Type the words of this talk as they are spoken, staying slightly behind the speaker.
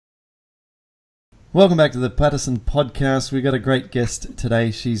Welcome back to the Paddison podcast. We've got a great guest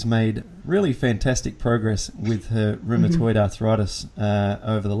today. She's made really fantastic progress with her rheumatoid arthritis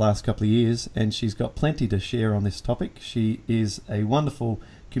over the last couple of years, and she's got plenty to share on this topic. She is a wonderful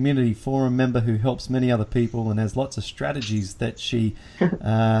community forum member who helps many other people and has lots of strategies that she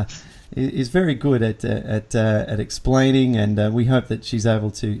is very good at explaining, and we hope that she's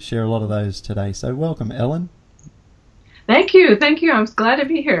able to share a lot of those today. So welcome, Ellen. Thank you. I'm glad to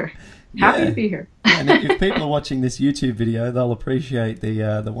be here. Happy to be here. And if people are watching this YouTube video, they'll appreciate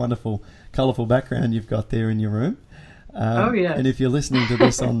the wonderful, colourful background you've got there in your room. Oh, yes. And if you're listening to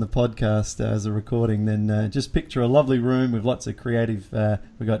this on the podcast as a recording, then just picture a lovely room with lots of creative...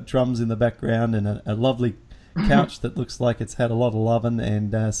 we've got drums in the background and a lovely couch that looks like it's had a lot of loving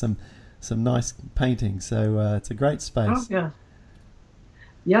and some nice painting. So it's a great space. Oh, yeah.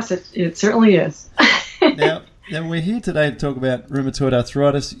 Yes, it certainly is. Now, we're here today to talk about rheumatoid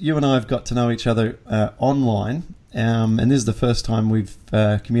arthritis. You and I have got to know each other online, and this is the first time we've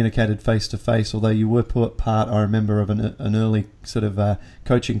communicated face-to-face, although you were part, I remember, of an early sort of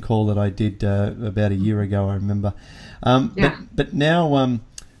coaching call that I did about a year ago, I remember. But now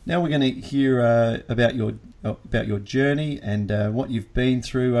we're going to hear about your journey and what you've been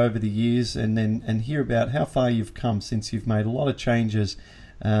through over the years, and hear about how far you've come since you've made a lot of changes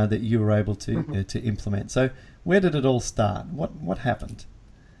that you were able to implement. So where did it all start? What happened?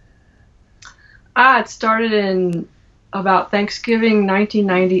 It started in about Thanksgiving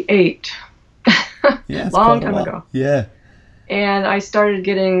 1998. Yeah, long time ago. Yeah. And I started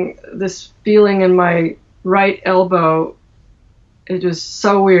getting this feeling in my right elbow. It was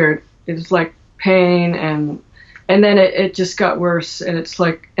so weird. It was like pain, and then it just got worse. And it's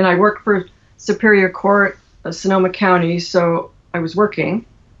like, and I worked for Superior Court of Sonoma County, so I was working.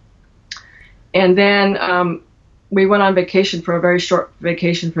 And then we went on vacation for a very short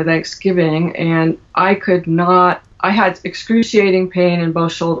vacation for Thanksgiving, and I had excruciating pain in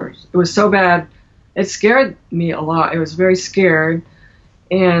both shoulders. It was so bad. It scared me a lot. I was very scared,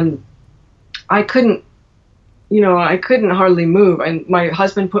 and I couldn't hardly move. And my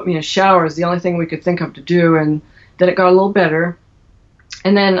husband put me in showers, the only thing we could think of to do, and then it got a little better.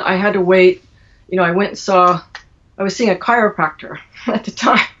 And then I had to wait. I was seeing a chiropractor at the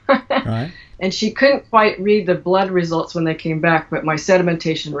time. Right. And she couldn't quite read the blood results when they came back, but my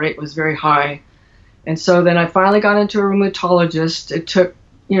sedimentation rate was very high. And so then I finally got into a rheumatologist. It took,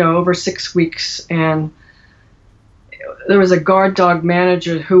 over 6 weeks, and there was a guard dog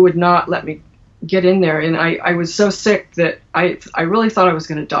manager who would not let me get in there. And I was so sick that I really thought I was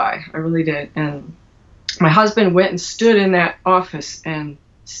going to die. I really did. And my husband went and stood in that office and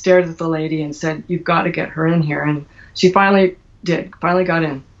stared at the lady and said, "You've got to get her in here." And she finally got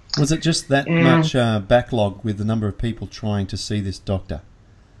in. Was it just that much backlog with the number of people trying to see this doctor?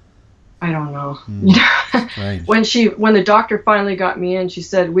 I don't know. Strange. When the doctor finally got me in, she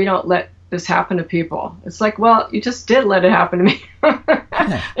said, "We don't let this happen to people." It's like, well, you just did let it happen to me.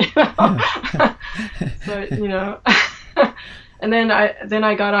 So, and then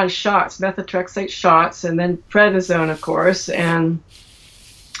I got on shots, methotrexate shots, and then prednisone, of course, and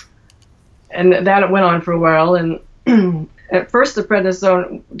that went on for a while, and at first the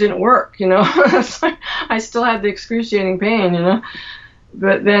prednisone didn't work, It's like I still had the excruciating pain,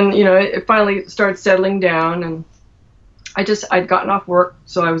 but then, it finally started settling down, and I'd gotten off work,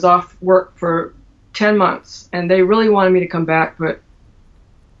 so I was off work for 10 months, and they really wanted me to come back, but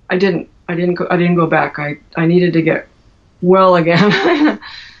I didn't go back. I needed to get well again.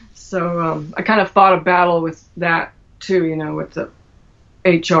 So I kind of fought a battle with that too, with the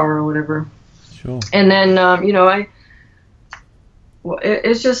HR or whatever. Sure. And then,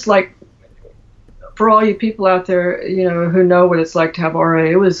 it's just like, for all you people out there, who know what it's like to have RA,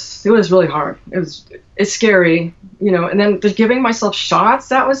 it was really hard. It's scary, and then giving myself shots,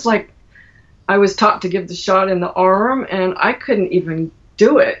 that was like, I was taught to give the shot in the arm, and I couldn't even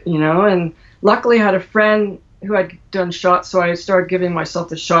do it, and luckily I had a friend who had done shots, so I started giving myself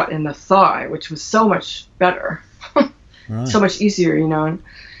the shot in the thigh, which was so much better, right. So much easier,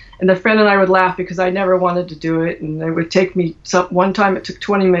 And the friend and I would laugh because I never wanted to do it, and it would take me one time it took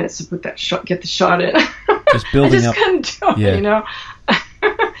 20 minutes to get the shot in. Just building up. I just couldn't do it,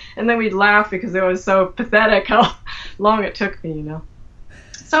 And then we'd laugh because it was so pathetic how long it took me,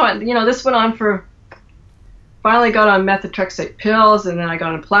 So this went on for. Finally got on methotrexate pills, and then I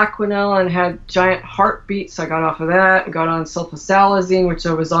got on Plaquenil and had giant heartbeats. I got off of that and got on sulfasalazine, which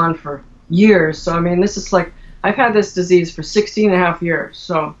I was on for years. So this is like, I've had this disease for 16 and a half years.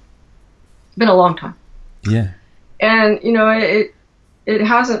 So it's been a long time. Yeah. And, it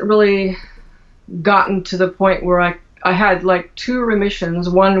hasn't really gotten to the point where I had like 2 remissions,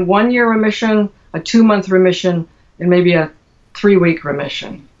 one 1-year remission a 2-month remission and maybe a 3-week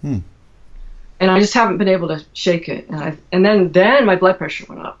remission. And I just haven't been able to shake it. And then my blood pressure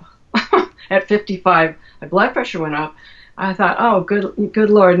went up. At 55, my blood pressure went up. I thought, oh, good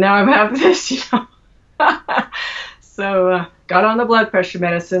Lord, now I have this, you know. So got on the blood pressure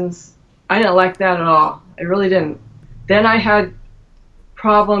medicines. I didn't like that at all. I really didn't. Then I had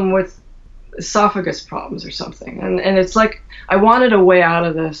problem with esophagus problems or something. And it's like I wanted a way out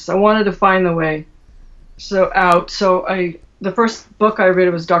of this. I wanted to find the way So the first book I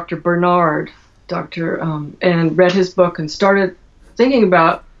read was Dr. Bernard, and read his book and started thinking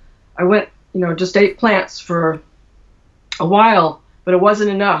about, I went, just ate plants for a while, but it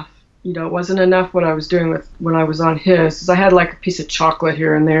wasn't enough. It wasn't enough what I was doing when I was on his, 'cause I had like a piece of chocolate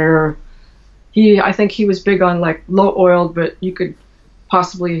here and there. I think he was big on like low oiled, but you could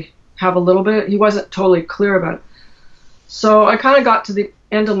possibly have a little bit. He wasn't totally clear about it. So I kind of got to the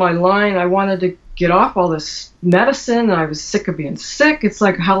end of my line. I wanted to get off all this medicine. I was sick of being sick. It's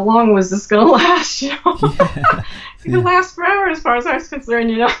like, how long was this going to last? Yeah. It could last forever as far as I was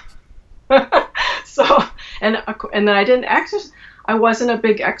concerned, So, and then I didn't exercise. I wasn't a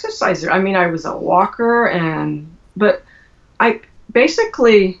big exerciser. I mean, I was a walker, but I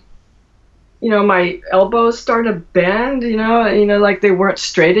basically, my elbows started to bend, like they weren't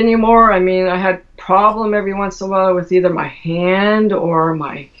straight anymore. I mean, I had problem every once in a while with either my hand or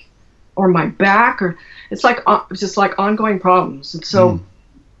my back, or it's like just like ongoing problems. And so,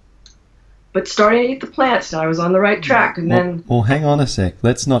 but starting to eat the plants, now I was on the right track. And then, well, hang on a sec.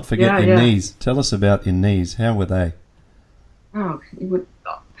 Let's not forget your knees. Tell us about your knees. How were they? Oh,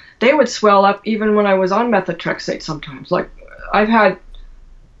 they would swell up even when I was on methotrexate sometimes. Like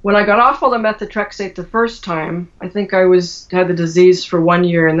when I got off all the methotrexate the first time, I think I had the disease for 1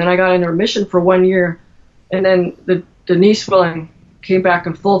 year, and then I got in remission for 1 year, and then the knee swelling came back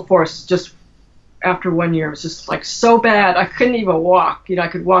in full force just after 1 year. It was just like so bad I couldn't even walk. I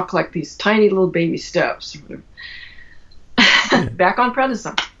could walk like these tiny little baby steps. Back on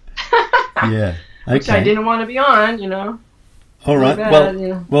Paddison. Yeah. Okay. Which I didn't want to be on, All right.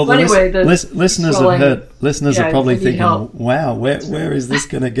 Bad, well. Anyway, listeners have heard. Listeners are probably thinking, "Wow, where is this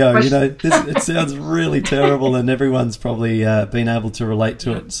going to go?" It sounds really terrible, and everyone's probably been able to relate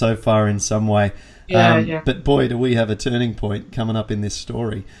to it so far in some way. But boy, do we have a turning point coming up in this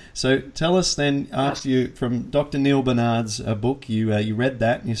story. So tell us then, after from Dr. Neil Bernard's book, you read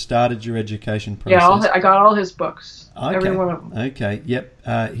that and you started your education process. Yeah, I got all his books, every one of them. Okay, yep.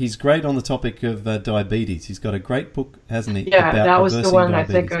 He's great on the topic of diabetes. He's got a great book, hasn't he? Yeah, about that was the one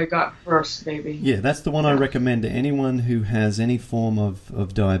diabetes. I think I got first, maybe. Yeah, that's the one I recommend to anyone who has any form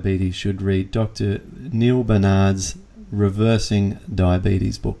of diabetes should read Dr. Neil Bernard's Reversing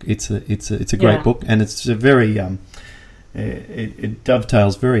Diabetes book. It's a great book, and it's a very it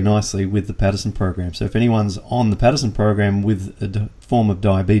dovetails very nicely with the Paddison program. So if anyone's on the Paddison program with a form of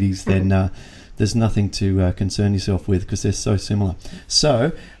diabetes, then there's nothing to concern yourself with, because they're so similar.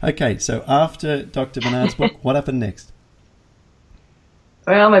 So so after Dr. Bernard's book, what happened next?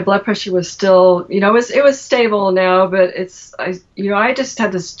 Well, my blood pressure was still, it was stable now, but I just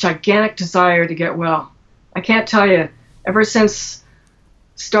had this gigantic desire to get well. I can't tell you. Ever since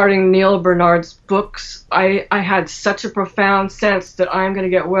starting Neil Bernard's books, I had such a profound sense that I'm going to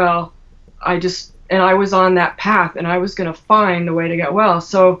get well. And I was on that path, and I was going to find a way to get well.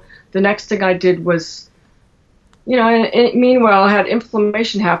 So the next thing I did was, meanwhile, I had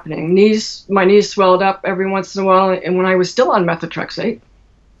inflammation happening. My knees swelled up every once in a while, and when I was still on methotrexate,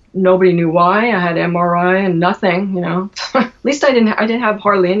 nobody knew why. I had MRI and nothing, At least I didn't have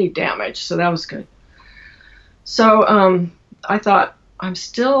hardly any damage, so that was good. So I thought,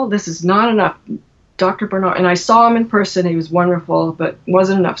 this is not enough. Dr. Bernard, and I saw him in person. He was wonderful, but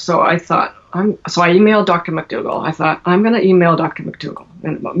wasn't enough. So I thought, so I emailed Dr. McDougall. I thought, I'm going to email Dr. McDougall.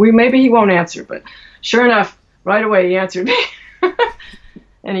 And maybe he won't answer, but sure enough, right away he answered me.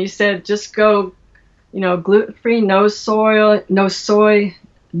 And he said, just go, gluten-free, no soy,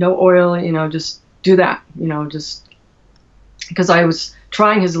 no oil, just do that, just because I was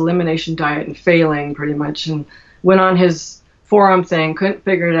trying his elimination diet and failing pretty much, and went on his forum thing, couldn't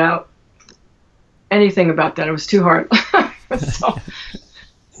figure it out, anything about that. It was too hard.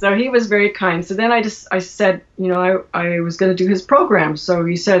 So he was very kind. So then I said, I was going to do his program. So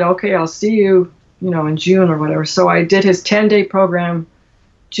he said, okay, I'll see you, in June or whatever. So I did his 10-day program,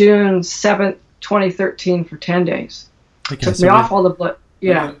 June 7th, 2013 for 10 days. Okay, Took me off all the blood.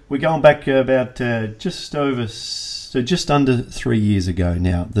 Yeah. We're going back about just under 3 years ago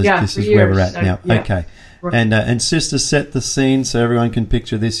now. This is where we're at now. Okay. Right. And Sister, set the scene so everyone can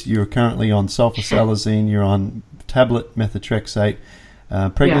picture this. You're currently on sulfasalazine. You're on tablet methotrexate,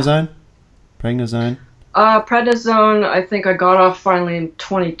 prednisone. Prednisone? Prednisone, I think I got off finally in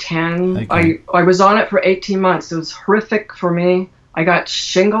 2010. Okay. I was on it for 18 months. It was horrific for me. I got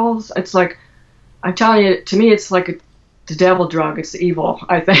shingles. It's like, I'm telling you, to me, it's like the devil drug. It's evil,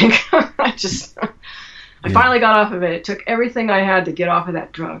 I think. I finally got off of it. It took everything I had to get off of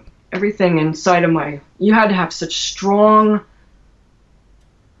that drug. Everything inside of you had to have such strong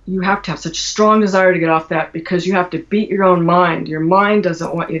desire to get off that, because you have to beat your own mind. Your mind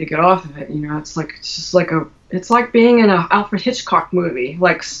doesn't want you to get off of it. You know, it's like being in an Alfred Hitchcock movie,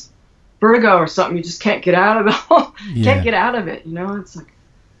 like Vertigo or something. You just can't get out of it. Can't get out of it. You know, it's like,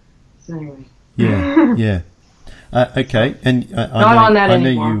 so anyway. Yeah, yeah. Okay, and I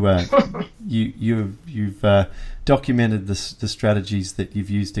know you've documented the strategies that you've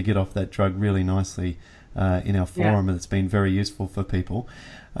used to get off that drug really nicely in our forum, and it's been very useful for people.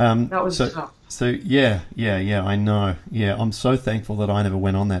 That was tough. So yeah, I know. Yeah, I'm so thankful that I never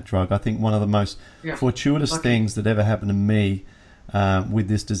went on that drug. I think one of the most fortuitous things that ever happened to me with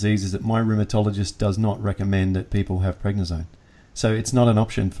this disease is that my rheumatologist does not recommend that people have prednisone. So it's not an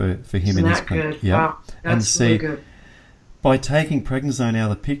option for him in his clinic. Good? Yeah. Wow. That's really good. By taking prednisone out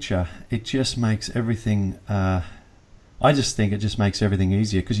of the picture, it just makes everything. I just think it just makes everything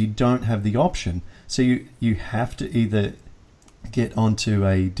easier, because you don't have the option. So you have to either get onto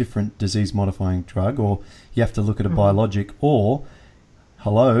a different disease-modifying drug, or you have to look at a biologic, or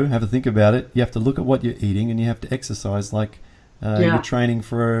have a think about it. You have to look at what you're eating, and you have to exercise like you're training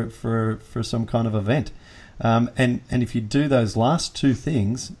for some kind of event. And if you do those last two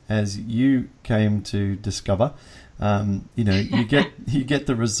things, as you came to discover, you get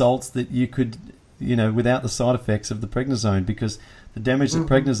the results that you could, without the side effects of the prednisone, because the damage that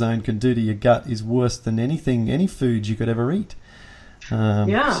prednisone can do to your gut is worse than any food you could ever eat.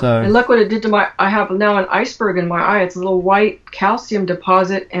 And look what it did to I have now an iceberg in my eye. It's a little white calcium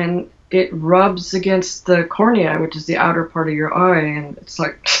deposit, and it rubs against the cornea, which is the outer part of your eye, and it's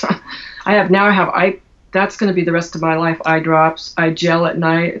like that's going to be the rest of my life. Eye drops, eye gel at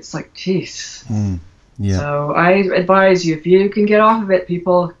night. It's like, geez. Yeah. So I advise you, if you can get off of it,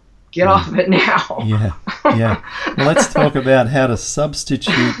 people, get off of it now. Yeah. Well, let's talk about how to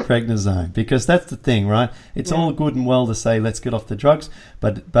substitute prednisone, because that's the thing, right? It's all good and well to say let's get off the drugs,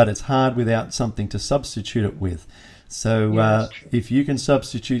 but it's hard without something to substitute it with. So if you can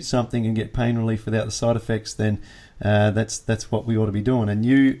substitute something and get pain relief without the side effects, then that's what we ought to be doing. And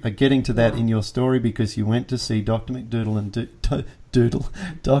you are getting to that in your story, because you went to see Dr. McDoodle and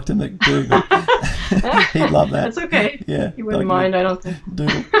Dr. McDoodle. He'd love that. That's okay. Yeah, he wouldn't mind, I don't think.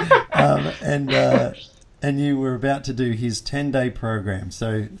 Doodle. And you were about to do his 10-day program.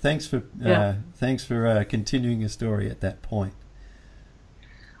 So thanks for continuing your story at that point.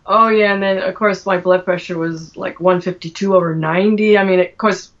 Oh yeah, and then of course my blood pressure was like 152/90. I mean, of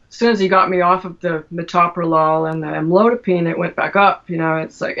course, as soon as he got me off of the metoprolol and the amlodipine, it went back up.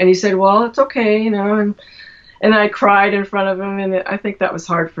 It's like, and he said, "Well, it's okay," and I cried in front of him, and I think that was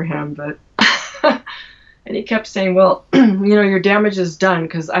hard for him, but. And he kept saying, "Well, your damage is done,"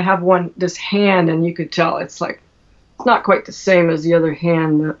 because I have this hand, and you could tell it's not quite the same as the other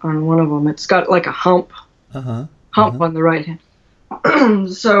hand on one of them. It's got like a hump on the right hand.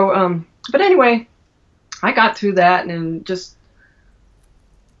 So, but anyway, I got through that, and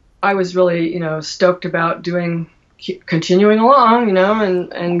I was really, stoked about continuing along,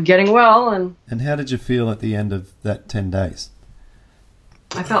 and getting well. And how did you feel at the end of that 10 days?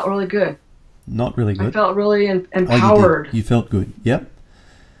 I felt really good. Not really good? I felt really empowered. You felt good, yep.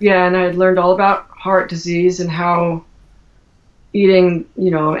 Yeah, and I had learned all about heart disease and how eating,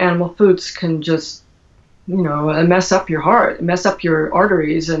 animal foods can just, mess up your heart, mess up your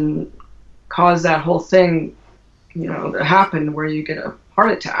arteries, and cause that whole thing, to happen where you get a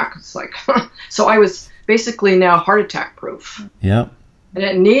heart attack. It's like, so I was basically now heart attack proof. Yeah. I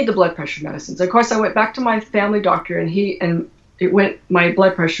didn't need the blood pressure medicines. Of course, I went back to my family doctor, and my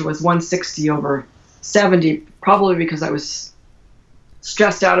blood pressure was 160/70, probably because I was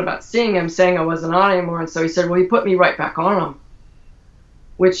stressed out about seeing him, saying I wasn't on anymore. And so he said, well, he put me right back on them,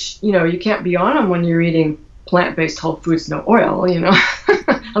 which, you can't be on them when you're eating plant-based whole foods, no oil,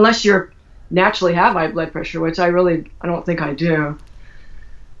 unless you're naturally have high blood pressure, which I don't think I do.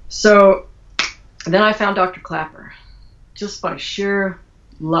 So then I found Dr. Clapper, just by sheer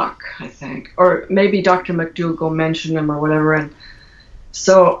luck, I think, or maybe Dr. McDougall mentioned him or whatever, and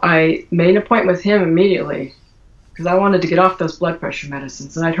so I made an appointment with him immediately because I wanted to get off those blood pressure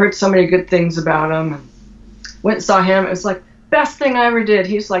medicines, and I'd heard so many good things about him, and went and saw him. It was like best thing I ever did.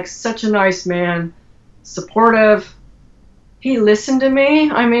 He's like such a nice man, supportive. He listened to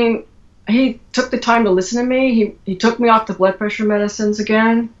me. I mean, he took the time to listen to me. He took me off the blood pressure medicines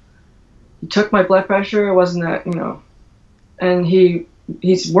again. he took my blood pressure. It wasn't that, and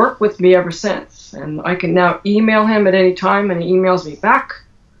he's worked with me ever since. And I can now email him at any time, and he emails me back.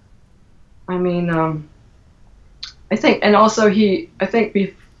 I mean, I think, and also I did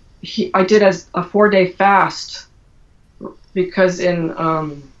a 4-day fast because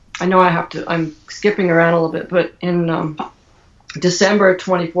I know I'm skipping around a little bit, but in December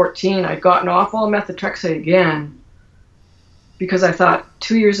 2014, I'd gotten off all methotrexate again because I thought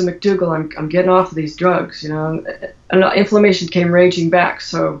 2 years of McDougall, I'm getting off of these drugs, and inflammation came raging back.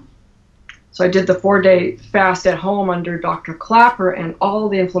 So I did the 4-day fast at home under Dr. Clapper, and all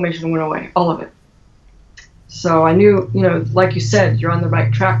the inflammation went away, all of it. So I knew, like you said, you're on the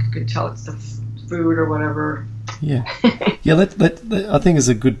right track. You could tell it's the food or whatever. Yeah. Yeah, I think is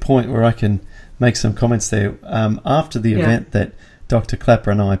a good point where I can make some comments there. After the event that Dr.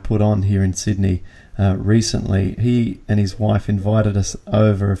 Clapper and I put on here in Sydney recently, he and his wife invited us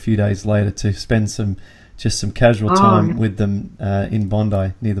over a few days later to spend some casual time with them in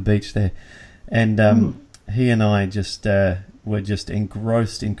Bondi near the beach there. And he and I were just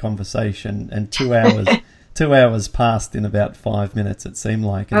engrossed in conversation, and 2 hours 2 hours passed in about 5 minutes, it seemed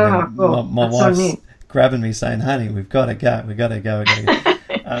like. And my wife's so grabbing me saying, honey, we've got to go.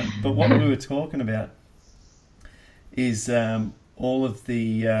 But what we were talking about is all of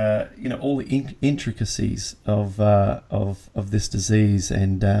the all the intricacies of this disease.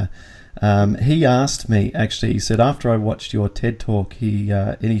 And he asked me, actually, he said, after I watched your TED talk,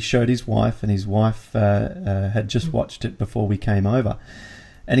 and he showed his wife, and his wife had just watched it before we came over.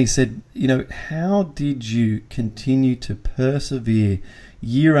 And he said, how did you continue to persevere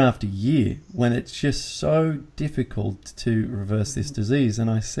year after year when it's just so difficult to reverse this disease? And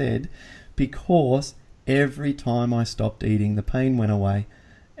I said, because every time I stopped eating, the pain went away,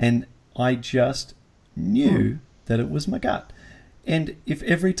 and I just knew that it was my gut. And if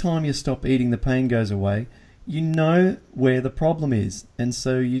every time you stop eating, the pain goes away, you know where the problem is. And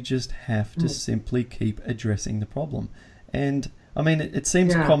so you just have to simply keep addressing the problem. And I mean, it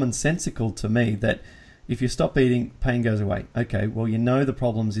seems commonsensical to me that if you stop eating, pain goes away. Okay, well, you know the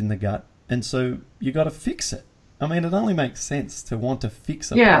problem's in the gut, and so you got to fix it. I mean, it only makes sense to want to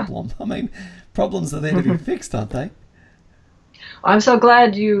fix a problem. I mean, problems are there to be fixed, aren't they? I'm so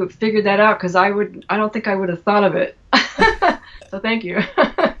glad you figured that out, because I don't think I would have thought of it. So thank you.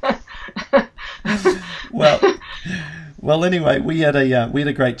 Well, anyway, we had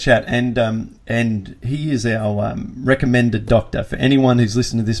a great chat, and he is our recommended doctor for anyone who's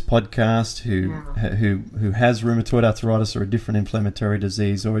listening to this podcast who has rheumatoid arthritis or a different inflammatory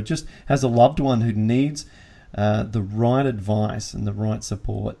disease, or just has a loved one who needs the right advice and the right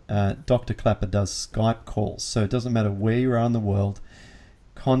support. Dr. Clapper does Skype calls, so it doesn't matter where you are in the world.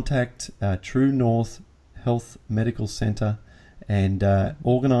 Contact True North Health Medical Centre and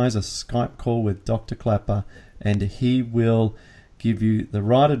organise a Skype call with Dr. Clapper, and he will give you the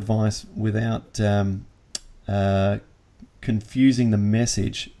right advice without confusing the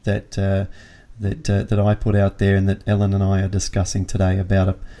message that I put out there, and that Ellen and I are discussing today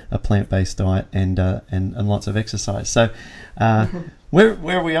about a plant-based diet and lots of exercise. So where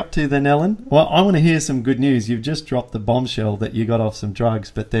are we up to then, Ellen? Well, I want to hear some good news. You've just dropped the bombshell that you got off some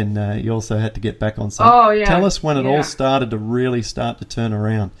drugs, but then you also had to get back on some. Oh, yeah. Tell us when it all started to really start to turn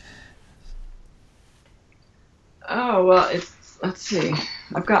around. Oh, well, let's see.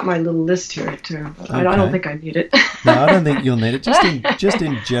 I've got my little list here, too. But I don't think I need it. No, I don't think you'll need it. Just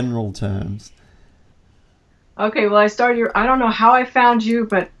in general terms. Okay, well, I don't know how I found you,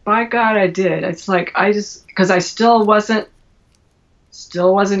 but by God, I did. It's like because I still wasn't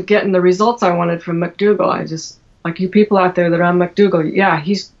getting the results I wanted from McDougall. I just, like you people out there that are on McDougall,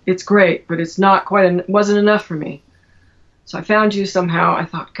 it's great, but it's not it wasn't enough for me. So I found you somehow. I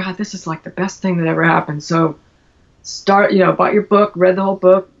thought, God, this is like the best thing that ever happened. So bought your book, read the whole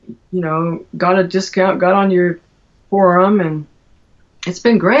book, got a discount, got on your forum, and it's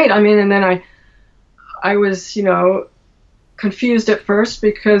been great. I mean, and then I was, confused at first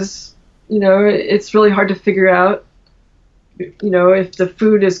because, it's really hard to figure out, if the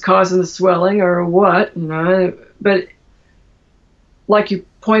food is causing the swelling or what, but like you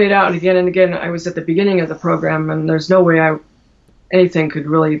pointed out again and again, I was at the beginning of the program, and there's no way anything could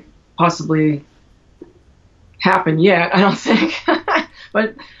really possibly happen yet, I don't think.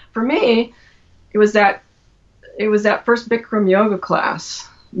 But for me, it was that first Bikram yoga class,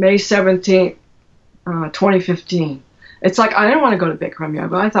 May 17th, 2015. It's like, I didn't want to go to Bikram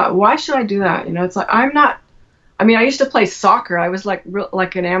yoga. I thought, why should I do that? It's like, I used to play soccer. I was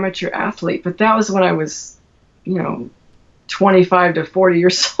like an amateur athlete, but that was when I was, 25 to 40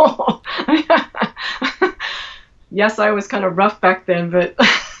 years old. Yes, I was kind of rough back then, but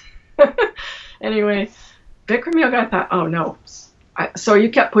Anyway, Bikram yoga, I thought, oh no. So you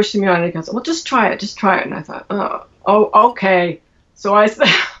kept pushing me on, and he goes, well, just try it. And I thought, oh, okay. So I said,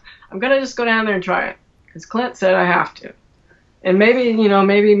 I'm going to just go down there and try it, because Clint said I have to. And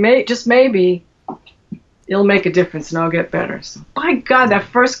maybe, just maybe, it'll make a difference and I'll get better. So, by God, that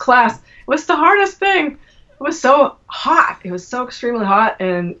first class was the hardest thing. It was so hot. It was so extremely hot.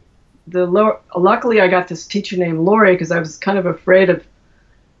 And luckily I got this teacher named Lori, because I was kind of afraid of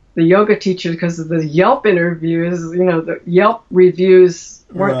the yoga teacher because of the Yelp interviews. The Yelp reviews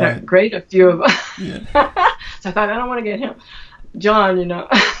weren't that great, a few of them. Yeah. So I thought, I don't want to get him. John,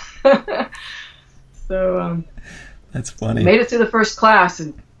 So that's funny. Made it through the first class,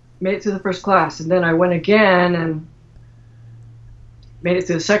 and then I went again and made it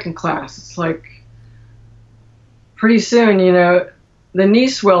through the second class. It's like pretty soon, the knee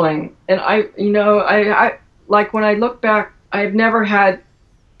swelling, and I like, when I look back, I've never had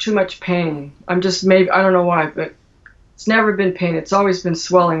too much pain. I'm just, maybe, I don't know why, but it's never been pain. It's always been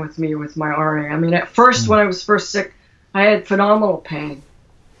swelling with me with my RA. I mean, at first, when I was first sick, I had phenomenal pain.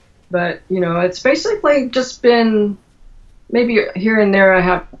 But, it's basically just been, maybe here and there I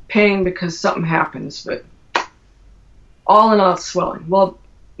have pain because something happens, but all in all, it's swelling. Well,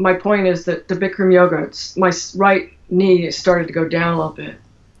 my point is that the Bikram yoga, my right knee started to go down a little bit.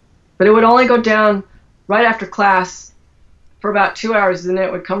 But it would only go down right after class for about 2 hours, and then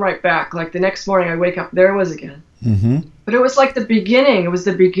it would come right back. Like the next morning I wake up, there it was again. Mm-hmm. But it was like the beginning. It was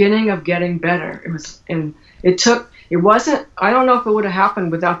the beginning of getting better. It wasn't, I don't know if it would have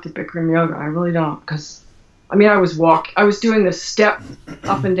happened without the Bikram yoga. I really don't, because, I was doing this step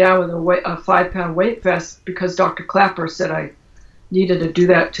up and down with a 5-pound weight vest because Dr. Clapper said I needed to do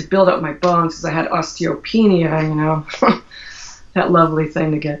that to build up my bones because I had osteopenia, that lovely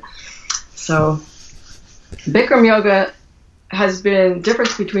thing to get. So Bikram yoga has been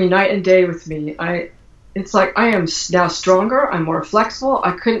difference between night and day with me. It's like I am now stronger. I'm more flexible.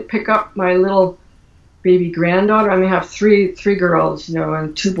 I couldn't pick up my little baby granddaughter. I have three girls,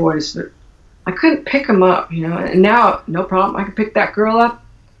 and 2 boys, but I couldn't pick them up, and now, no problem. I can pick that girl up,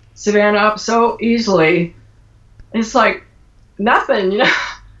 Savannah, up so easily. It's like nothing,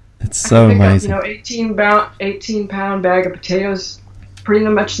 It's so amazing. 18-pound bag of potatoes, pretty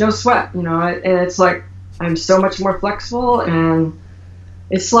much no sweat, and it's like I'm so much more flexible, and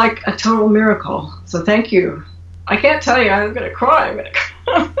it's like a total miracle. So thank you. I can't tell you, I'm going to cry.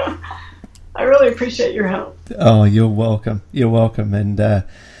 I really appreciate your help. Oh, you're welcome. You're welcome. And,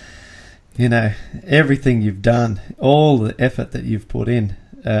 everything you've done, all the effort that you've put in,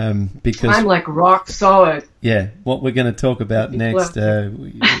 because I'm like rock solid. Yeah. What we're going to talk about next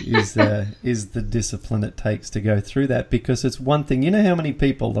is the discipline it takes to go through that, because it's one thing. You know how many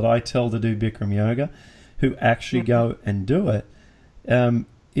people that I tell to do Bikram yoga who actually go and do it?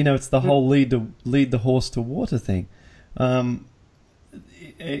 It's the whole lead the horse to water thing.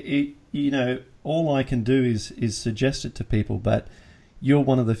 All I can do is suggest it to people, but you're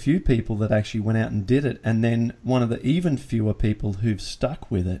one of the few people that actually went out and did it, and then one of the even fewer people who've stuck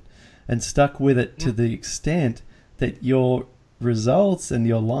with it, and stuck with it to the extent that your results and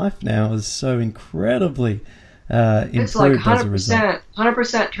your life now is so incredibly improved. It's like 100%,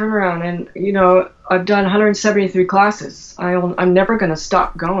 100% turnaround, and I've done 173 classes. I'm never going to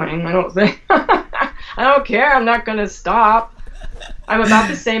stop going. I don't think. I don't care. I'm not going to stop. I'm about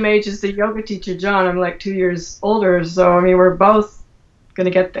the same age as the yoga teacher, John. I'm like 2 years older, so we're both going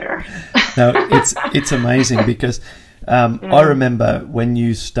to get there. No, it's amazing because I remember when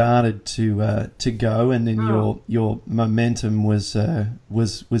you started to go, and then your momentum was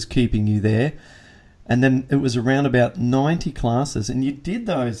keeping you there. And then it was around about 90 classes, and you did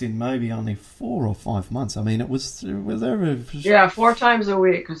those in maybe only 4 or 5 months. It was over. Yeah, 4 times a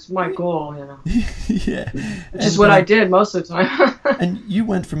week is my goal, Yeah, which is what I did most of the time. And you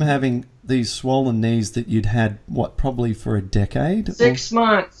went from having these swollen knees that you'd had probably for a decade. 6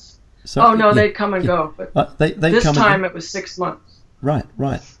 months. So, they'd come and go, but this time it was 6 months. Right.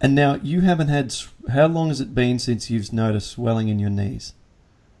 And now you haven't had. How long has it been since you've noticed swelling in your knees?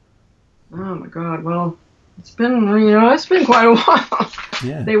 Oh my God! Well, it's been quite a while.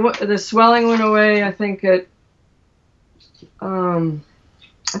 Yeah. The swelling went away. I think it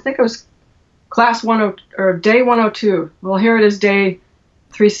was class 10 or day 102. Well, here it is, day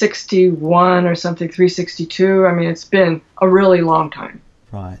 361 or something, 362. It's been a really long time.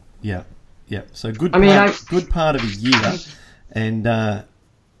 Right. Yeah. So good part of a year, and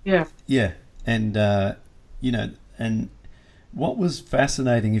yeah, and. What was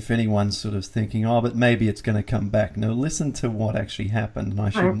fascinating, if anyone's sort of thinking, but maybe it's going to come back. No, listen to what actually happened, and I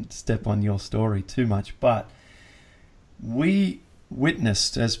shouldn't step on your story too much, but we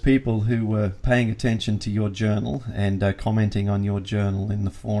witnessed as people who were paying attention to your journal and commenting on your journal in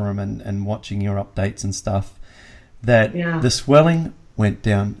the forum and watching your updates and stuff, that the swelling went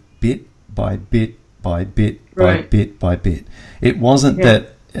down bit by bit by bit by bit by bit. It wasn't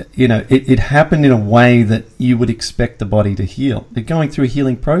that, you know, it happened in a way that you would expect the body to heal. They're going through a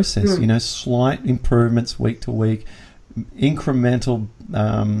healing process, you know, slight improvements week to week, incremental,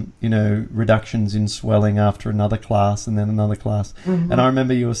 you know, reductions in swelling after another class and then another class. And I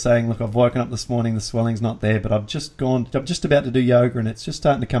remember you were saying, look, I've woken up this morning, the swelling's not there, but I'm just about to do yoga and it's just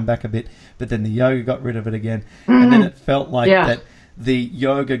starting to come back a bit, but then the yoga got rid of it again. And then it felt like that the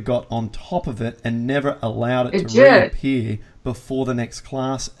yoga got on top of it and never allowed it to reappear before the next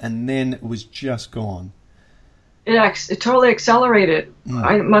class, and then it was just gone. It totally accelerated.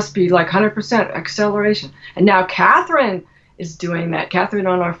 It must be like 100% acceleration. And now Catherine is doing that. Catherine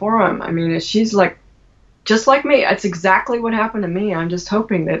on our forum. I mean, she's like, just like me. It's exactly what happened to me. I'm just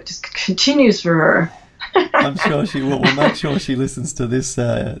hoping that it just continues for her. I'm sure she will. We'll make sure she listens to this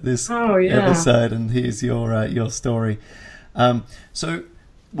episode and hears your story. So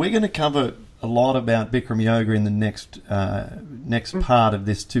we're going to cover a lot about Bikram yoga in the next part of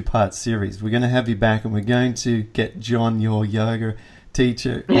this 2-part series. We're going to have you back, and we're going to get John, your yoga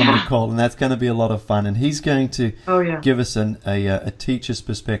teacher, on the call, and that's going to be a lot of fun. And he's going to give us a teacher's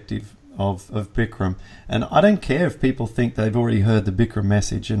perspective of Bikram. And I don't care if people think they've already heard the Bikram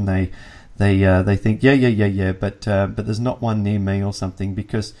message and they think but there's not one near me or something,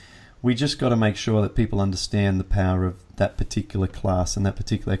 because we just got to make sure that people understand the power of that particular class and that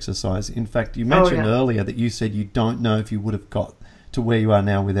particular exercise. In fact, you mentioned earlier that you said you don't know if you would have got to where you are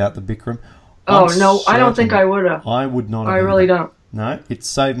now without the Bikram. No, I don't think I would have. I would not have. I really don't. No, it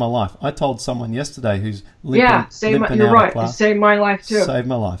saved my life. I told someone yesterday who's limping out you're right. of class. It saved my life too. Saved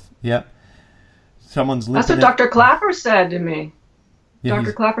my life, yeah. Someone's limping. That's what Dr. Clapper said to me. Yeah,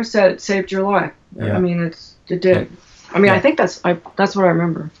 Dr. Clapper said it saved your life. Yeah. I mean, it did. I mean, I think that's what I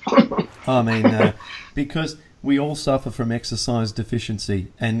remember. I mean, because we all suffer from exercise deficiency,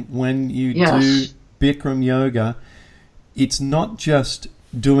 and when you do Bikram yoga, it's not just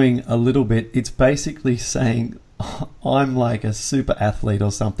doing a little bit. It's basically saying, I'm like a super athlete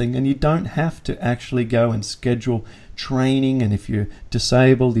or something, and you don't have to actually go and schedule training, and if you're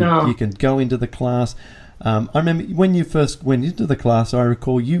disabled, you can go into the class. I remember when you first went into the class, I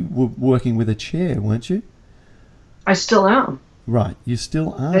recall you were working with a chair, weren't you? I still am. Right, you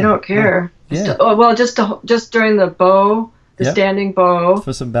still are. I don't care. Yeah. Just during the bow, standing bow.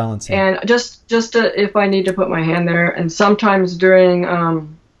 For some balancing. And just if I need to put my hand there, and sometimes during a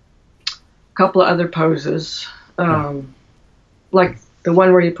couple of other poses, like the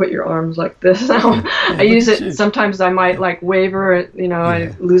one where you put your arms like this. I use it. Sometimes I might like waver it, you know,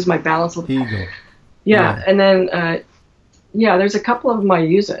 I lose my balance. Here you go. Yeah, and then, there's a couple of them I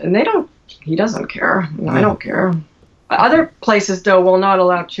use it, and he doesn't care. I don't care. Other places, though, will not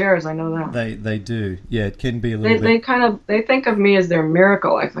allow chairs. I know that. They do. Yeah, it can be a little bit. They think of me as their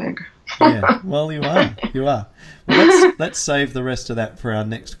miracle, I think. Yeah, well, you are. Well, let's save the rest of that for our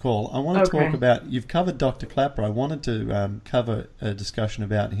next call. I want to talk about, you've covered Dr. Clapper. I wanted to cover a discussion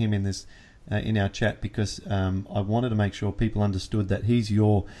about him in this in our chat, because I wanted to make sure people understood that he's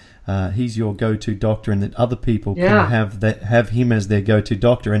your go-to doctor, and that other people can have him as their go-to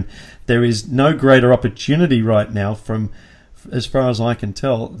doctor. And there is no greater opportunity right now, from as far as I can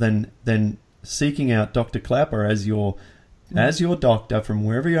tell, than seeking out Dr. Clapper as your doctor from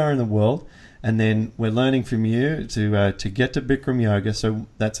wherever you are in the world. And then we're learning from you to get to Bikram yoga. So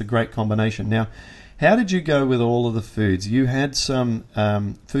that's a great combination. Now, how did you go with all of the foods? You had some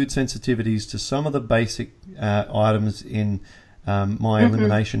food sensitivities to some of the basic items in my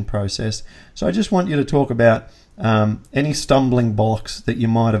elimination process. So I just want you to talk about any stumbling blocks that you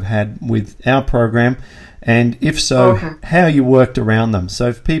might have had with our program, and if so, how you worked around them. So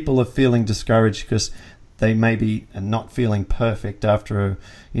if people are feeling discouraged because they may be not feeling perfect after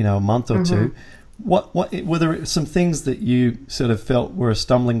a month or two, what were there some things that you sort of felt were a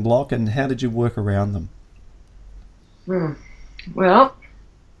stumbling block, and how did you work around them? Well,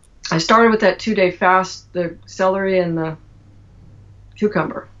 I started with that 2-day fast, the celery and the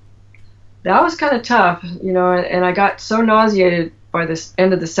cucumber. That was kind of tough, and I got so nauseated by this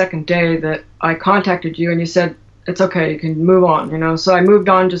end of the second day that I contacted you, and you said, it's okay, you can move on, so I moved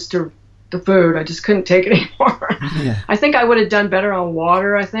on just to the food. I just couldn't take it anymore. I think I would have done better on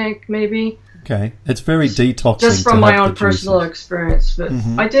water, I think, maybe. Okay. It's very detoxing. Just from my own personal experience, but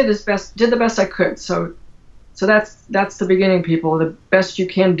I did the best I could. So that's the beginning, people. The best you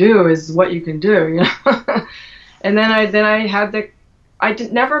can do is what you can do, And then I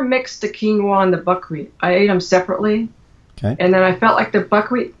had never mixed the quinoa and the buckwheat. I ate them separately. Okay. And then I felt like the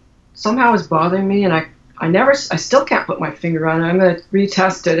buckwheat somehow was bothering me, and I still can't put my finger on it. I'm going to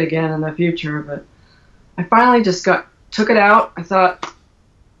retest it again in the future, but I finally just took it out. I thought,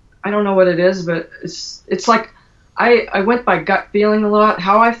 I don't know what it is, but it's like I went by gut feeling a lot,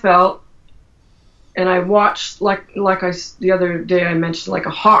 how I felt, and I watched the other day I mentioned like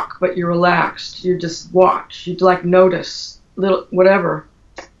a hawk, but you're relaxed. You just watch. You like notice little whatever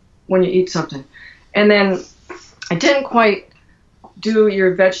when you eat something, and then I didn't quite do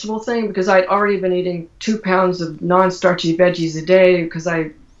your vegetable thing because I'd already been eating 2 pounds of non-starchy veggies a day because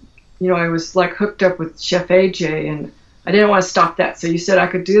I was like hooked up with Chef AJ, and I didn't want to stop that. So you said I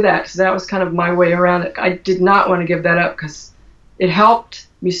could do that. So that was kind of my way around it. I did not want to give that up because it helped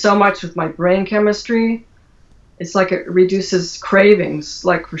me so much with my brain chemistry. It's like it reduces cravings,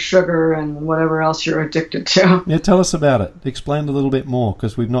 like for sugar and whatever else you're addicted to. Yeah, tell us about it. Explain a little bit more,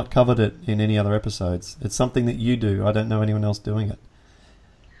 because we've not covered it in any other episodes. It's something that you do. I don't know anyone else doing it.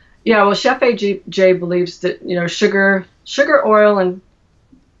 Yeah, well, Chef AJ believes that sugar, oil, and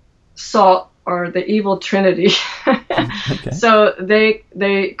salt are the evil trinity. Okay. So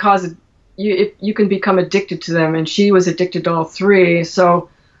they cause you can become addicted to them, and she was addicted to all three. So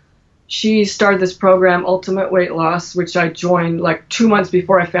she started this program, Ultimate Weight Loss, which I joined like 2 months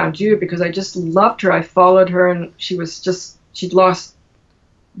before I found you because I just loved her. I followed her, and she'd lost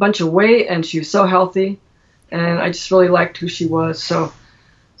a bunch of weight, and she was so healthy, and I just really liked who she was. So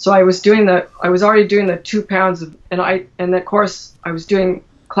I was already doing the 2 pounds of, and of course I was doing.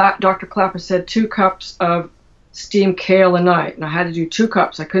 Dr. Clapper said 2 cups of steamed kale a night, and I had to do 2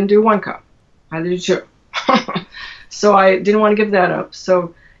 cups. I couldn't do 1 cup. I had to do 2. So I didn't want to give that up.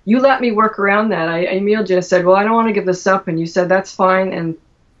 So you let me work around that. I emailed you and said, well, I don't want to give this up, and you said that's fine, and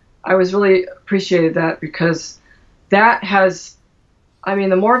I was really appreciated that because that has,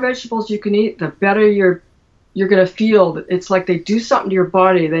 the more vegetables you can eat, the better you're going to feel. It's like they do something to your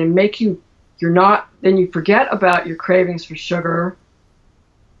body. They make you, then you forget about your cravings for sugar.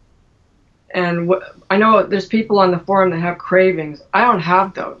 And I know there's people on the forum that have cravings. I don't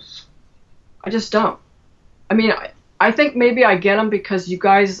have those. I just don't. I think maybe I get them because you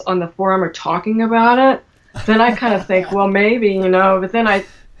guys on the forum are talking about it. Then I kind of think, well, maybe, but then I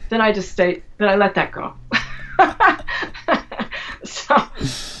let that go. That's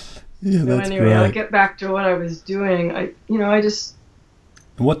anyway, great. I'll get back to what I was doing.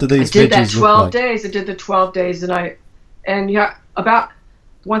 What do these I did that veggies 12 look like? days. I did the 12 days,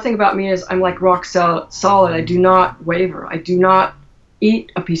 one thing about me is I'm like rock solid. I do not waver. I do not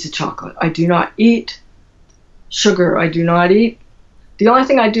eat a piece of chocolate. I do not eat sugar. I do not eat. The only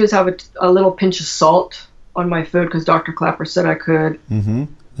thing I do is have a little pinch of salt on my food because Dr. Clapper said I could. Mm-hmm.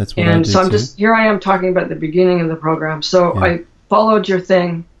 That's what I do. And so too. here I am talking about the beginning of the program. So Yeah. I followed your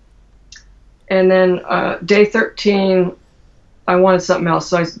thing. And then day 13, I wanted something else.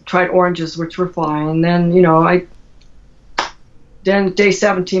 So I tried oranges, which were fine. And then, then day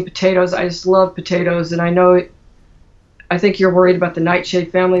 17, potatoes. I just love potatoes, and I think you're worried about the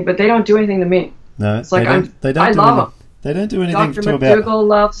nightshade family, but they don't do anything to me. No, it's like I love them. They don't do anything Dr. to about. McDougall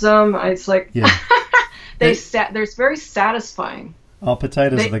loves them. It's like Yeah. they're very satisfying. Oh,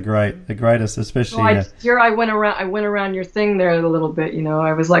 potatoes are the greatest, especially. So I went around your thing there a little bit.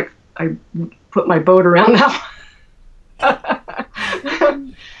 I was like, I put my boat around that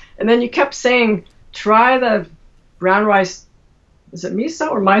one. And then you kept saying, try the brown rice. Is it miso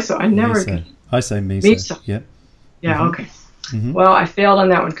or miso? Miso. I say miso. Miso. Yep. Yeah, Mm-hmm. okay. Mm-hmm. Well, I failed on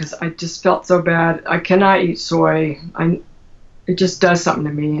that one because I just felt so bad. I cannot eat soy. It just does something to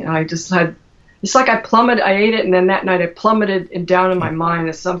me. And it's like I plummeted. I ate it, and then that night I plummeted and down in my mind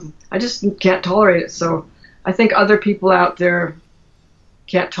as something. I just can't tolerate it. So I think other people out there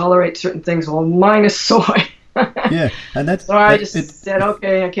can't tolerate certain things. Well, mine is soy. Yeah, and that's. So I just said,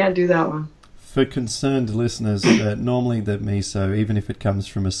 okay, I can't do that one. For concerned listeners, normally the miso, even if it comes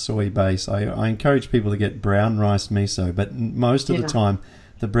from a soy base, I encourage people to get brown rice miso, but most of the time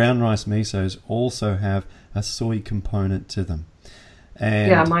the brown rice misos also have a soy component to them.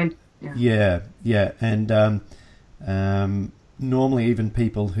 And mine. Yeah. And normally even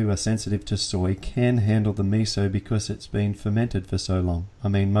people who are sensitive to soy can handle the miso because it's been fermented for so long.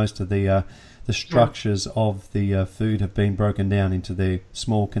 Most of the structures of the food have been broken down into the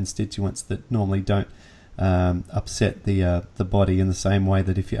small constituents that normally don't upset the body in the same way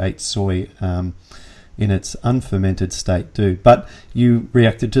that if you ate soy in its unfermented state do. But you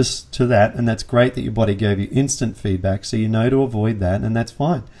reacted to that, and that's great that your body gave you instant feedback, so you know to avoid that, and that's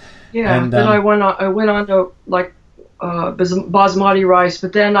fine. Yeah, and then I went on to like basmati rice,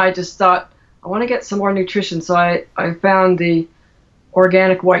 but then I just thought I want to get some more nutrition, so I found the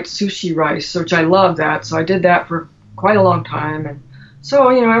organic white sushi rice, which I love that. So I did that for quite a long time. And so,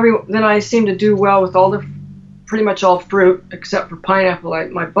 you know, then I seem to do well with pretty much all fruit except for pineapple.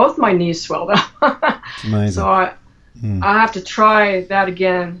 Both my knees swelled up. Amazing. So I have to try that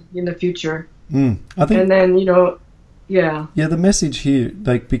again in the future. I think, and then, you know, yeah. Yeah, the message here,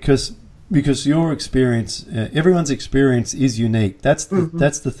 like, because your experience, everyone's experience is unique. That's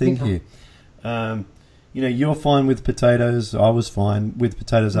the thing here. You know, you're fine with potatoes. I was fine with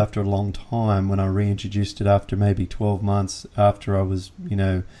potatoes after a long time when I reintroduced it after maybe 12 months after I was, you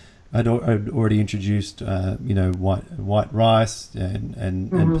know, I'd already introduced, you know, white rice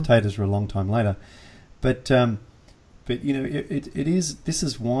and potatoes were a long time later. But you know, this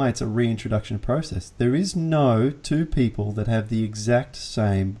is why it's a reintroduction process. There is no two people that have the exact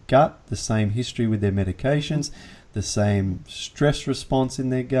same gut, the same history with their medications, the same stress response in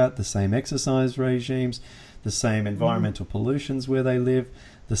their gut, the same exercise regimes, the same environmental pollutions where they live,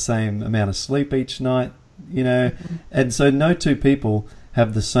 the same amount of sleep each night, you know. And so no two people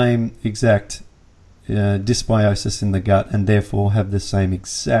have the same exact dysbiosis in the gut and therefore have the same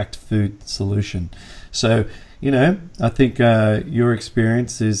exact food solution. So, you know, I think your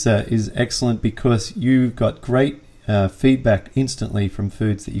experience is excellent because you've got great feedback instantly from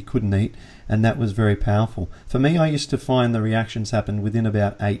foods that you couldn't eat, and that was very powerful. For me, I used to find the reactions happened within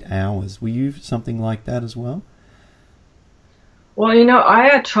about 8 hours. Were you something like that as well? Well, you know, I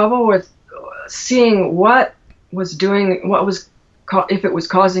had trouble with seeing if it was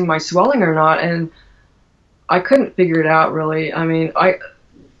causing my swelling or not, and I couldn't figure it out really. I mean, I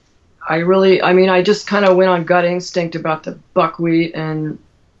just kind of went on gut instinct about the buckwheat and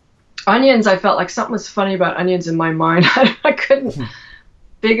onions. I felt like something was funny about onions in my mind. I couldn't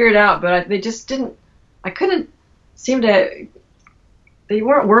figure it out, but they just didn't. I couldn't seem to. They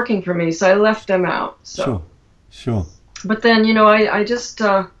weren't working for me, so I left them out. So. Sure. But then, you know, I just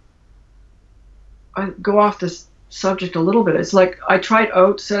I go off this subject a little bit. It's like I tried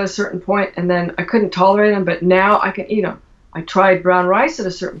oats at a certain point, and then I couldn't tolerate them, but now I can eat them. I tried brown rice at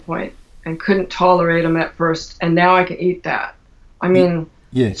a certain point and couldn't tolerate them at first, and now I can eat that. I mean,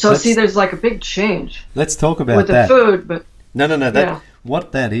 yeah. So see, there's like a big change. Let's talk about with that. The food, but no.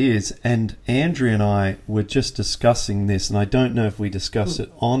 What that is, and Andrea and I were just discussing this, and I don't know if we discussed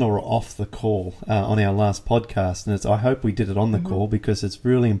it on or off the call on our last podcast, and I hope we did it on the call because it's a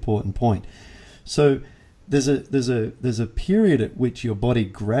really important point. So there's a period at which your body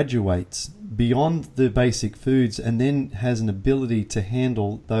graduates beyond the basic foods and then has an ability to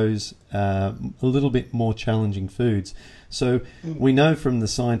handle those a little bit more challenging foods. So we know from the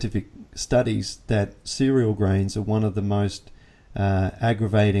scientific studies that cereal grains are one of the most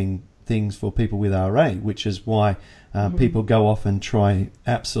aggravating things for people with RA, which is why people go off and try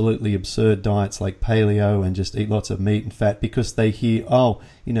absolutely absurd diets like paleo and just eat lots of meat and fat because they hear, oh,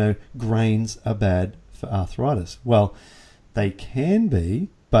 you know, grains are bad for arthritis. Well, they can be,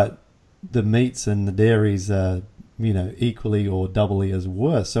 but the meats and the dairies are, you know, equally or doubly as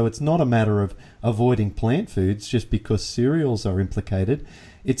worse. So it's not a matter of avoiding plant foods just because cereals are implicated.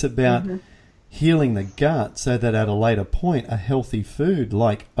 It's about healing the gut so that at a later point a healthy food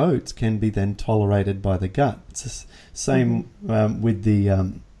like oats can be then tolerated by the gut. It's the same with the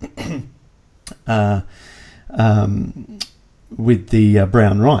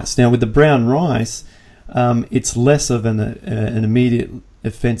brown rice. Now with the brown rice, it's less of an immediate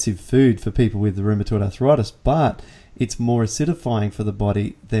offensive food for people with the rheumatoid arthritis, but it's more acidifying for the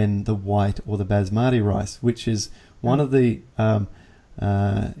body than the white or the basmati rice, which is one of the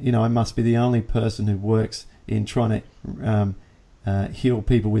you know, I must be the only person who works in trying to heal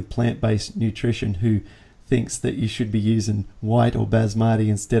people with plant-based nutrition who thinks that you should be using white or basmati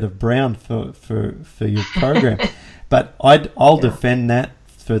instead of brown for your program. But I'll defend that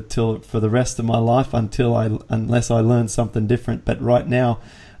for the rest of my life unless I learn something different. But right now,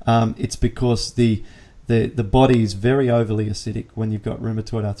 it's because the body is very overly acidic. When you've got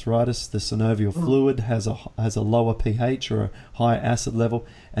rheumatoid arthritis, the synovial fluid has a lower pH or a higher acid level,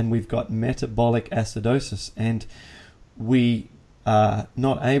 and we've got metabolic acidosis, and we are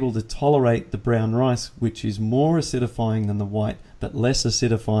not able to tolerate the brown rice, which is more acidifying than the white, but less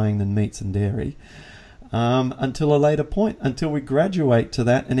acidifying than meats and dairy, until a later point, until we graduate to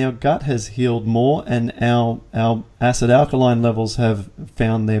that, and our gut has healed more, and our acid alkaline levels have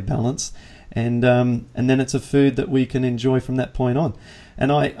found their balance. And then it's a food that we can enjoy from that point on.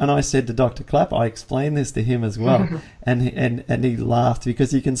 And I said to Dr. Clapp, I explained this to him as well, and he laughed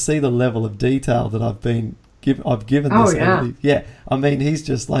because you can see the level of detail that I've given this. Yeah, I mean, he's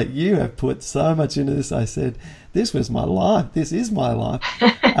just like, you have put so much into this. I said, this was my life. This is my life.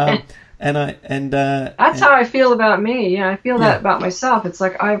 That's how I feel about me. Yeah, I feel that about myself. It's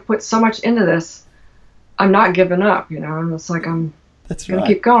like I've put so much into this. I'm not giving up, you know. And it's like I'm That's gonna right.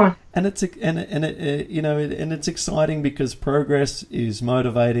 keep going. And it's you know, and it's exciting because progress is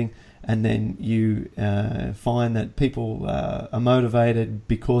motivating, and then you find that people are motivated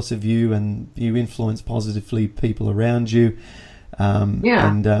because of you, and you influence positively people around you.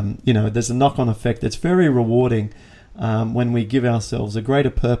 And you know, there's a knock-on effect that's very rewarding when we give ourselves a greater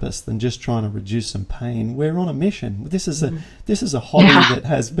purpose than just trying to reduce some pain. We're on a mission. This is a hobby that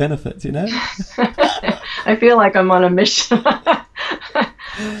has benefits, you know. I feel like I'm on a mission.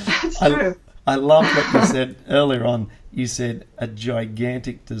 That's true. I love what you said earlier on. You said a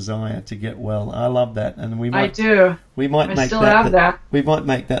gigantic desire to get well. I love that, and we might. I do. We might I make still that. have that. We might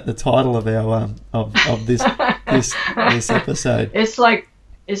make that the title of our of this this episode. It's like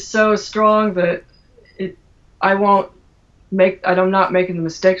it's so strong that I'm not making the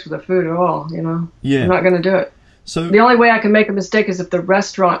mistakes with the food at all. You know. Yeah. I'm not going to do it. So the only way I can make a mistake is if the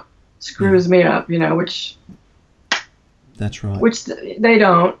restaurant screws me up. You know, which. That's right. Which they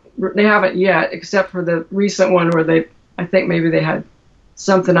don't. They haven't yet, except for the recent one where I think maybe they had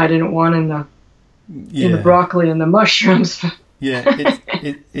something I didn't want in the broccoli and the mushrooms. Yeah,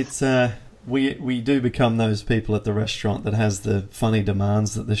 we do become those people at the restaurant that has the funny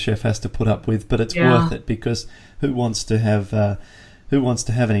demands that the chef has to put up with, but it's worth it, because who wants to have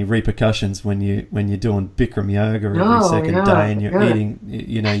any repercussions when you're doing Bikram yoga every second day and you're eating,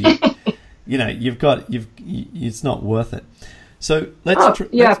 it's not worth it. So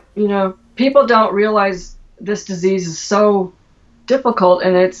you know, people don't realize this disease is so difficult,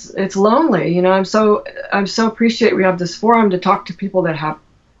 and it's lonely. You know, I'm so appreciate we have this forum to talk to people that have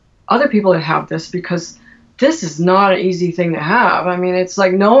other people that have this, because this is not an easy thing to have. I mean, it's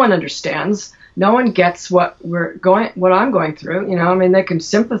like no one understands, no one gets what I'm going through. You know, I mean, they can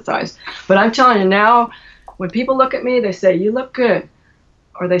sympathize, but I'm telling you now, when people look at me, they say, "You look good."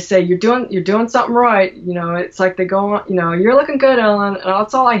 Or they say, you're doing something right. You know, it's like they go on, you know, "You're looking good, Ellen." And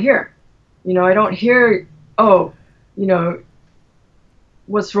that's all I hear. You know, I don't hear, "Oh, you know,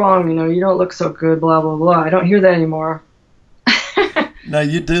 what's wrong? You know, you don't look so good, blah, blah, blah." I don't hear that anymore. No,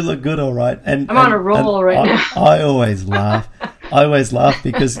 you do look good, all right. And I'm on a roll right now. I always laugh.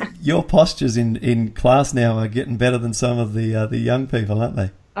 Because your postures in class now are getting better than some of the young people, aren't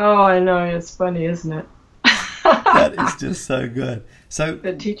they? Oh, I know. It's funny, isn't it? That is just so good. So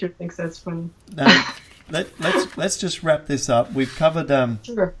the teacher thinks that's funny. Let's just wrap this up. We've covered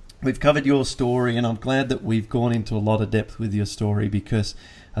Sure. We've covered your story, and I'm glad that we've gone into a lot of depth with your story, because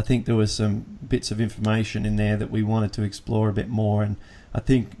I think there was some bits of information in there that we wanted to explore a bit more. And I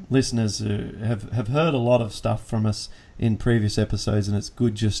think listeners have heard a lot of stuff from us in previous episodes, and it's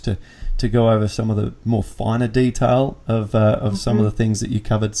good just to go over some of the more finer detail of some of the things that you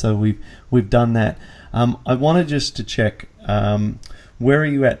covered. So we've done that. I wanted just to check, where are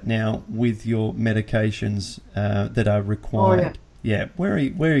you at now with your medications that are required? Yeah, where are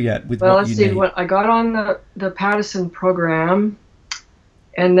you at with what you need? Well, I got on the Paddison program,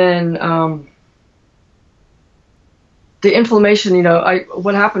 and then the inflammation. You know,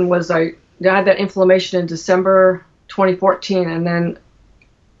 what happened was I had that inflammation in December 2014, and then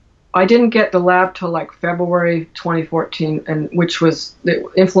I didn't get the lab till like February 2014, and which was the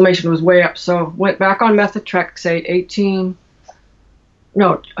inflammation was way up. So went back on methotrexate,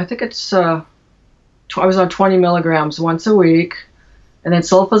 I think it's I was on 20 milligrams once a week, and then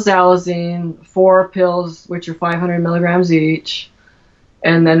sulfasalazine, 4 pills, which are 500 milligrams each,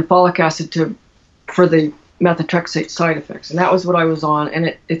 and then folic acid for the methotrexate side effects. And that was what I was on,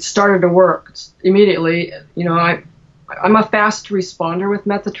 and it started to work immediately. You know, I'm a fast responder with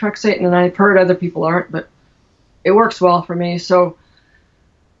methotrexate, and I've heard other people aren't, but it works well for me. So,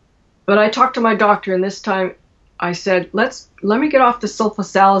 but I talked to my doctor, and this time I said, let me get off the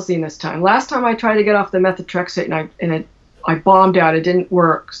sulfasalazine this time. Last time I tried to get off the methotrexate, and I bombed out. It didn't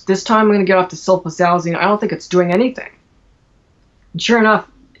work. This time I'm going to get off the sulfasalazine. I don't think it's doing anything. And sure enough,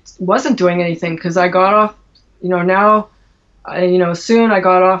 it wasn't doing anything, because I got off, you know, now, soon I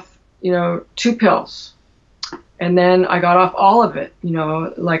got off, 2 pills. And then I got off all of it, you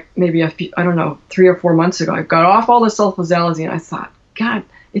know, like maybe 3 or 4 months ago. I got off all the sulfasalazine. I thought, God,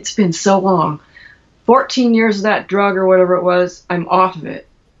 it's been so long. 14 years of that drug or whatever it was, I'm off of it.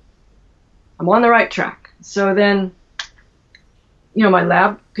 I'm on the right track. So then, you know, my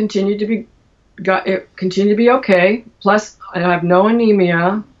lab continued to be okay. Plus, I have no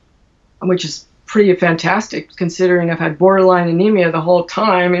anemia, which is pretty fantastic considering I've had borderline anemia the whole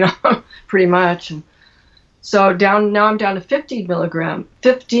time, you know, pretty much. And so now I'm down to 15 milligrams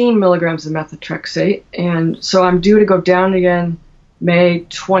of methotrexate, and so I'm due to go down again May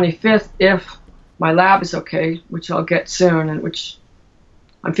 25th if my lab is okay, which I'll get soon, and which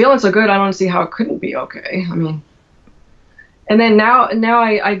I'm feeling so good. I don't see how it couldn't be okay. I mean, and then now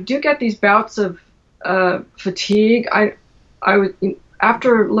I do get these bouts of fatigue. I would,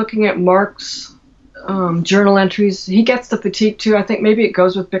 after looking at Mark's journal entries, he gets the fatigue too. I think maybe it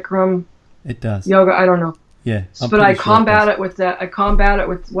goes with Bikram. It does. Yoga, I don't know. Yeah. But I combat it with that. I combat it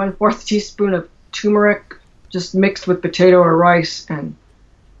with 1/4 teaspoon of turmeric, just mixed with potato or rice, and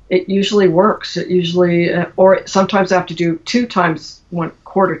it usually works. It usually, or sometimes I have to do 2 times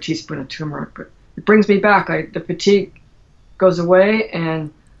 1/4 teaspoon of turmeric, but it brings me back. The fatigue goes away,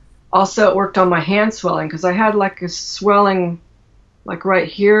 and also it worked on my hand swelling, because I had like a swelling like right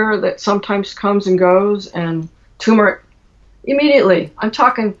here that sometimes comes and goes, and turmeric immediately. I'm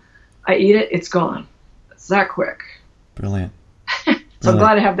talking, I eat it, it's gone. It's that quick. Brilliant. So I'm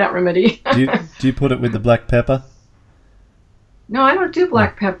glad I have that remedy. do you put it with the black pepper? No, I don't do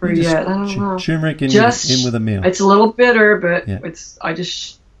black pepper yet. I don't know. Turmeric in with a meal. It's a little bitter, but I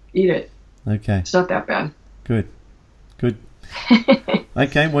just eat it. Okay. It's not that bad. Good.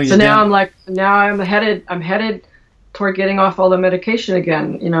 Okay, well, so now I'm headed toward getting off all the medication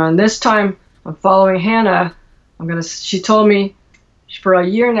again, and this time I'm following Hannah. She told me for a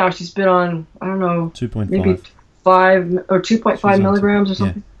year now she's been on, I don't know, 2.5, maybe 5 or 2.5 milligrams or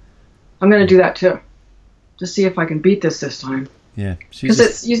something. Yeah. I'm going to do that too, to see if I can beat this time. Yeah,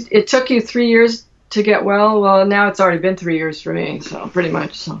 because it took you 3 years to get well. Well, now it's already been 3 years for me, so pretty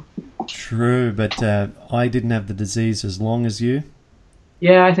much. So. True, but I didn't have the disease as long as you.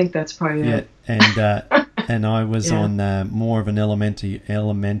 Yeah, I think that's probably it. And I was on more of an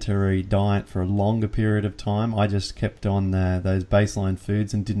elementary diet for a longer period of time. I just kept on those baseline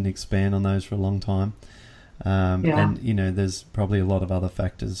foods and didn't expand on those for a long time. And there's probably a lot of other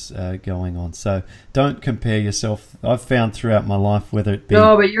factors going on. So don't compare yourself. I've found throughout my life, whether it be...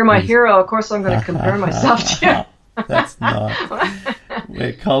 No, but you're my hero. Of course I'm going to compare myself to you. That's nice.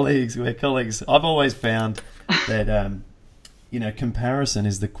 We're colleagues. I've always found that, comparison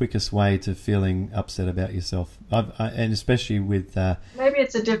is the quickest way to feeling upset about yourself. And especially with... maybe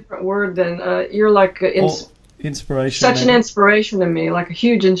it's a different word than... you're like... inspiration. Such an inspiration to me, like a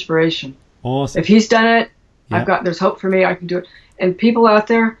huge inspiration. Awesome. If he's done it, there's hope for me. I can do it. And people out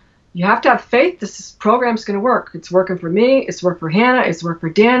there, you have to have faith. This program's going to work. It's working for me. It's worked for Hannah. It's worked for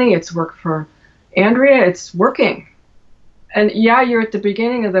Danny. It's worked for Andrea. It's working. And you're at the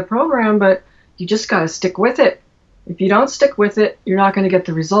beginning of the program, but you just got to stick with it. If you don't stick with it, you're not going to get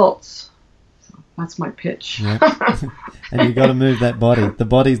the results. So that's my pitch. Yep. And you got to move that body. The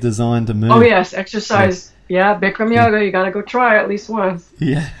body's designed to move. Oh yes, exercise. Yeah, Bikram yoga. You got to go try it at least once.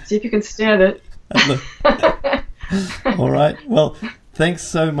 Yeah. See if you can stand it. All right. Well, thanks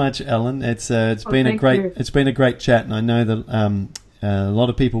so much, Ellen. It's been a great chat, and I know that a lot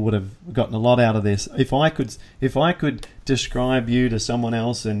of people would have gotten a lot out of this. If I could describe you to someone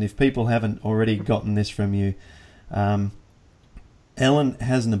else, and if people haven't already gotten this from you, Ellen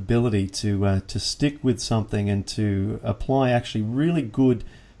has an ability to stick with something and to apply actually really good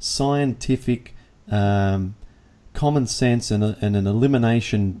scientific common sense and an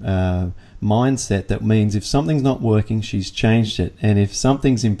elimination mindset. That means if something's not working, she's changed it, and if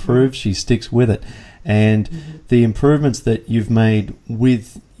something's improved, she sticks with it. And the improvements that you've made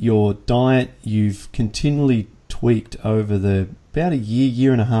with your diet, you've continually tweaked over about a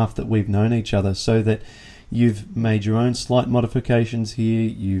year and a half that we've known each other, so that you've made your own slight modifications here.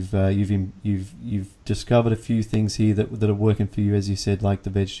 You've discovered a few things here that are working for you, as you said, like the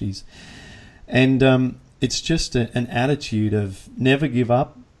veggies. And it's just an attitude of never give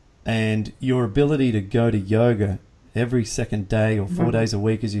up, and your ability to go to yoga every second day or 4 days a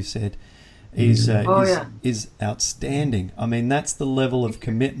week, as you said, is outstanding. I mean, that's the level of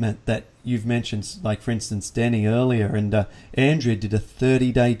commitment that you've mentioned. Like, for instance, Danny earlier, and Andrea did a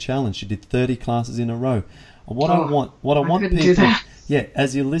 30-day challenge. She did 30 classes in a row. What I want people,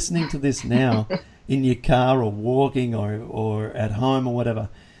 as you're listening to this now, in your car or walking or at home or whatever,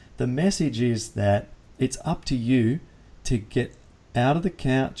 the message is that it's up to you to get out of the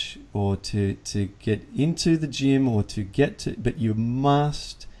couch or to get into the gym or but you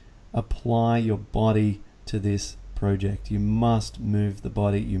must apply your body to this project. You must move the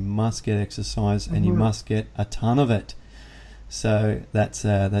body, you must get exercise, and you must get a ton of it. So that's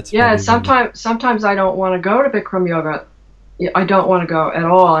sometimes I don't want to go to Bikram yoga. I don't want to go at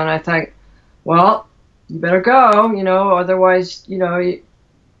all, and I think, well, you better go, otherwise,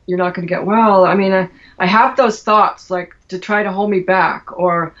 you're not going to get well. I mean, I have those thoughts, like, to try to hold me back,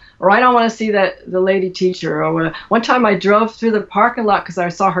 or I don't want to see the lady teacher. Or one time I drove through the parking lot because I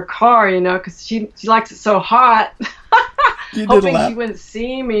saw her car, because she likes it so hot, hoping she wouldn't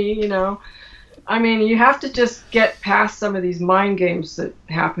see me, I mean, you have to just get past some of these mind games that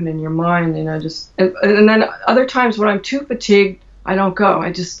happen in your mind, and then other times when I'm too fatigued, I don't go.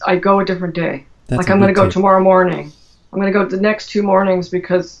 I go a different day. That's I'm going to go tomorrow morning. I'm going to go the next 2 mornings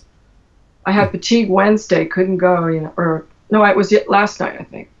because I had fatigue Wednesday, couldn't go, or no, it was last night, I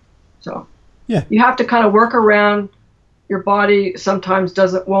think. So yeah, you have to kind of work around. Your body sometimes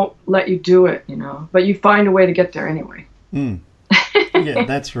won't let you do it, but you find a way to get there anyway. Yeah,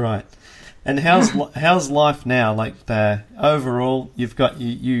 that's right. And how's life now? Like overall, you're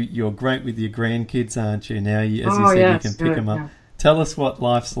great with your grandkids, aren't you? Now, as you said, yes, you can pick them up. Yeah. Tell us what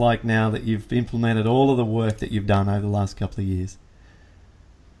life's like now that you've implemented all of the work that you've done over the last couple of years.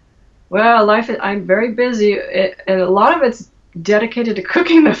 Well, I'm very busy, and a lot of it's dedicated to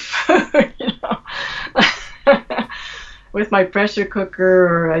cooking the food, with my pressure cooker,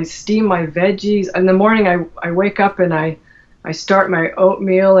 or I steam my veggies. In the morning, I wake up and I start my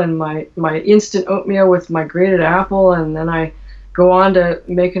oatmeal and my instant oatmeal with my grated apple, and then I go on to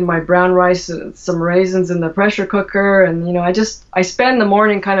making my brown rice and some raisins in the pressure cooker, and I spend the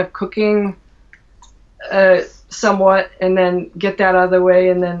morning kind of cooking somewhat, and then get that out of the way,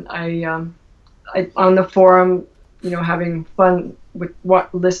 and then I on the forum, having fun with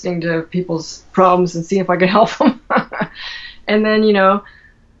listening to people's problems and seeing if I can help them, and then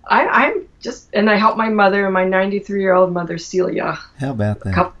I help my mother, my 93-year-old mother Celia. How about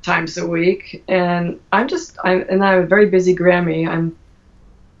that? A couple times a week, and I'm a very busy Grammy.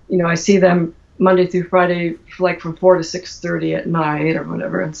 I see them Monday through Friday, like from 4 to 6:30 at night or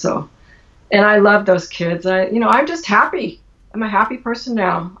whatever, and I love those kids. I'm just happy. I'm a happy person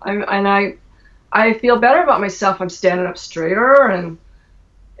now. I feel better about myself. I'm standing up straighter,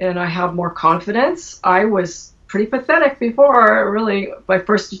 and I have more confidence. I was pretty pathetic before, really. My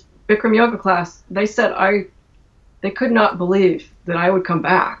first Bikram yoga class, they said they could not believe that I would come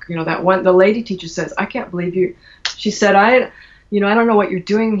back. The lady teacher says, "I can't believe you." She said, I don't know what you're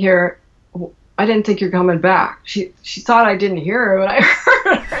doing here. I didn't think you're coming back. She thought I didn't hear her, but I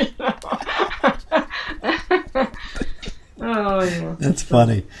heard her. Oh, yeah. That's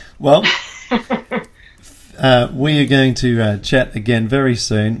funny. Well, we are going to chat again very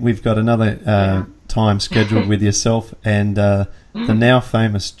soon. We've got another time scheduled with yourself and the now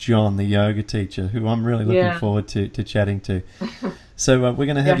famous John, the yoga teacher, who I'm really looking forward to chatting to. So we're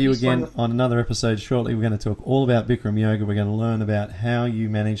going to have you again on another episode shortly. We're going to talk all about Bikram yoga. We're going to learn about how you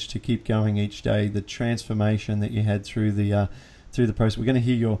managed to keep going each day, the transformation that you had through the process. We're going to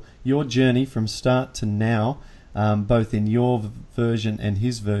hear your journey from start to now, both in your version and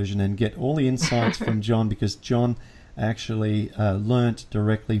his version, and get all the insights from John, because John actually learnt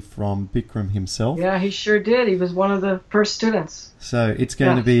directly from Bikram himself. Yeah, he sure did. He was one of the first students. So it's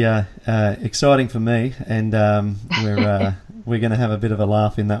going to be exciting for me, and we're going to have a bit of a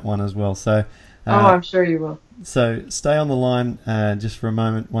laugh in that one as well. So I'm sure you will. So stay on the line just for a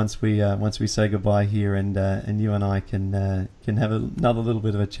moment once we say goodbye here, and you and I can have another little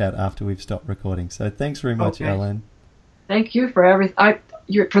bit of a chat after we've stopped recording. So thanks very much, Ellen. Thank you for everything.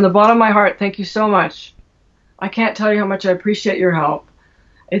 From the bottom of my heart, thank you so much. I can't tell you how much I appreciate your help.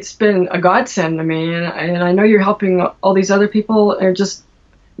 It's been a godsend to me, and I know you're helping all these other people. And you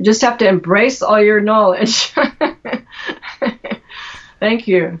just have to embrace all your knowledge. Thank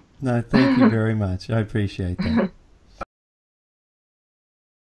you. No, thank you very much. I appreciate that.